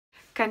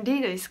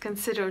Candida is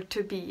considered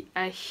to be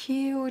a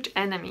huge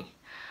enemy,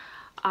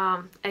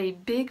 a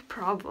big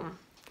problem.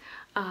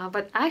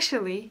 But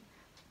actually,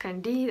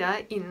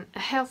 Candida in a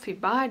healthy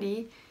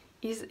body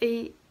is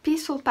a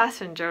peaceful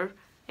passenger,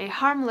 a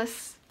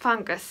harmless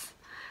fungus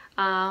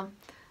that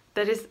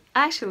is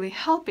actually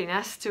helping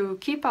us to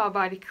keep our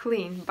body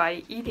clean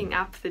by eating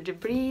up the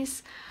debris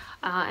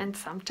and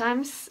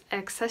sometimes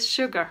excess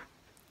sugar.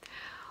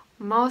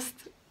 Most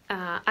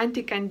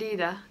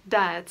anti-candida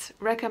diets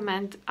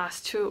recommend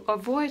us to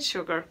avoid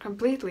sugar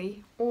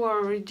completely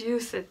or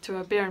reduce it to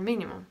a bare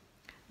minimum.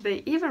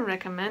 They even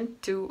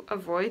recommend to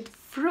avoid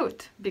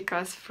fruit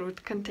because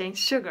fruit contains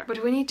sugar.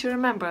 But we need to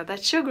remember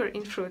that sugar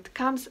in fruit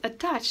comes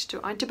attached to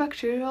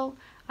antibacterial,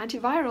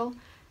 antiviral,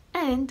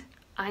 and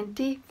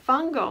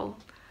antifungal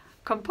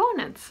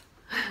components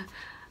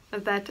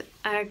that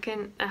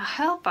can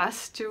help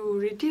us to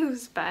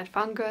reduce bad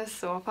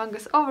fungus or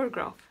fungus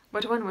overgrowth.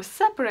 But when we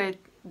separate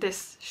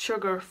this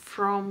sugar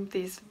from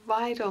these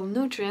vital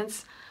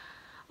nutrients,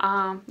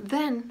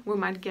 then we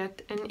might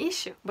get an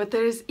issue. But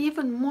there is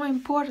even more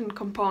important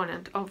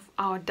component of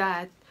our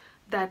diet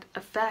that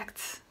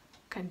affects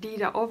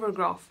Candida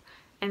overgrowth,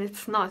 and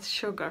it's not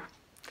sugar,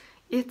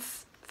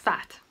 it's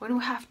fat. When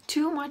we have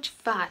too much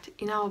fat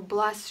in our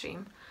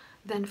bloodstream,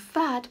 then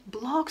fat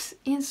blocks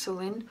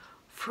insulin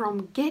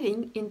from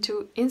getting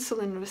into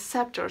insulin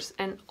receptors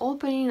and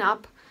opening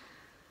up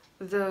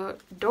the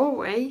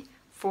doorway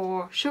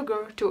for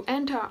sugar to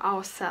enter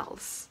our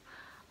cells,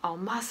 our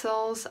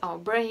muscles, our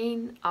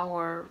brain,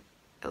 our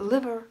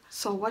liver.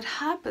 So what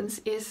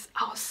happens is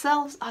our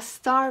cells are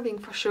starving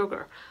for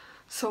sugar.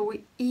 So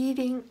we're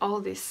eating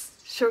all this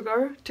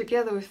sugar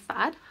together with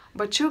fat,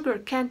 but sugar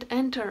can't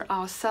enter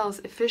our cells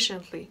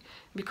efficiently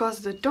because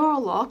the door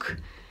lock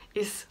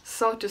is,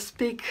 so to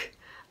speak,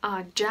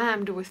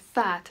 jammed with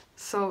fat.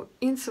 So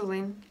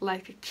insulin,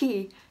 like a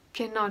key,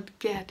 cannot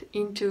get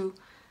into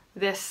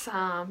this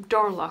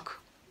door lock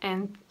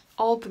and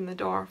open the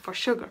door for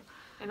sugar.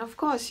 And of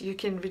course you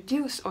can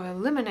reduce or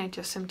eliminate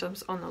your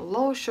symptoms on a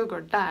low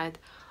sugar diet,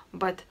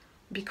 but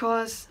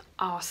because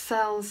our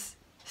cells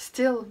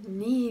still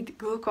need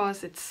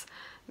glucose, it's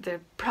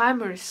the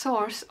primary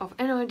source of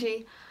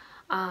energy,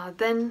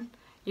 then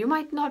you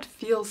might not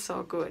feel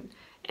so good.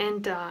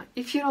 And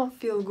if you don't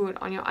feel good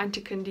on your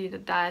anti-candida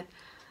diet,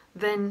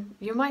 then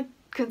you might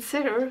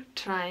consider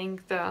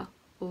trying the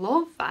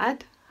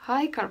low-fat,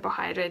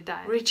 high-carbohydrate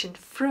diet, rich in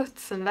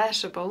fruits and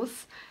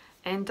vegetables,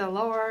 and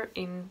lower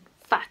in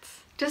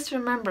fats. Just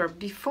remember,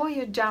 before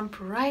you jump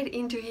right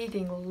into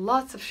eating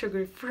lots of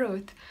sugary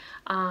fruit,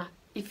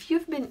 if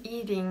you've been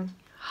eating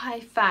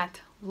high-fat,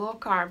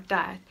 low-carb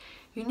diet,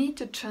 you need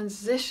to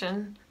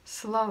transition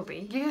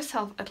slowly. Give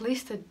yourself at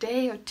least a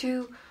day or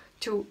two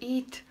to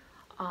eat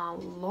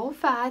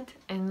low-fat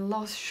and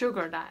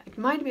low-sugar diet. It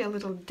might be a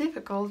little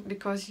difficult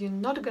because you're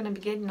not going to be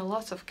getting a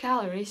lot of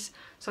calories,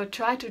 so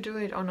try to do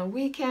it on a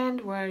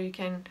weekend where you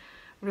can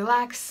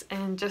relax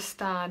and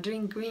just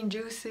drink green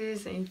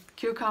juices and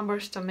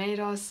cucumbers,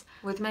 tomatoes,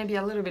 with maybe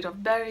a little bit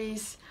of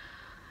berries,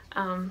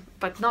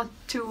 but not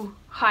too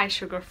high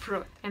sugar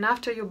fruit. And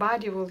after your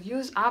body will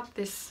use up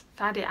these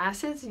fatty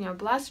acids in your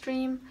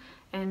bloodstream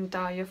and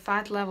your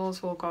fat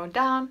levels will go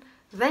down,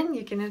 then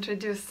you can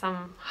introduce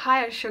some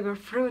higher sugar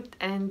fruit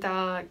and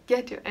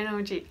get your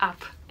energy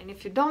up. And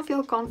if you don't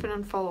feel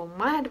confident, follow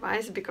my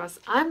advice, because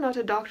I'm not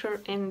a doctor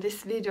and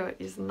this video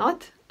is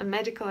not a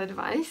medical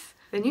advice,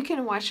 then you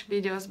can watch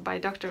videos by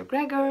Dr.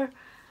 Greger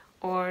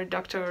or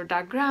Dr.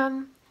 Doug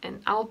Graham,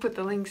 and I'll put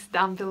the links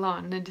down below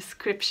in the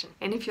description.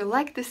 And if you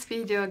like this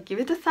video, give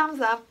it a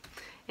thumbs up.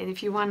 And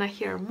if you want to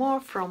hear more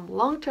from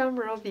long-term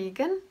raw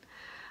vegan,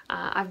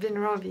 I've been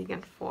raw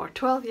vegan for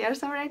 12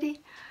 years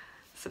already,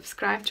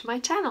 subscribe to my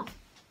channel.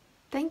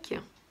 Thank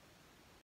you.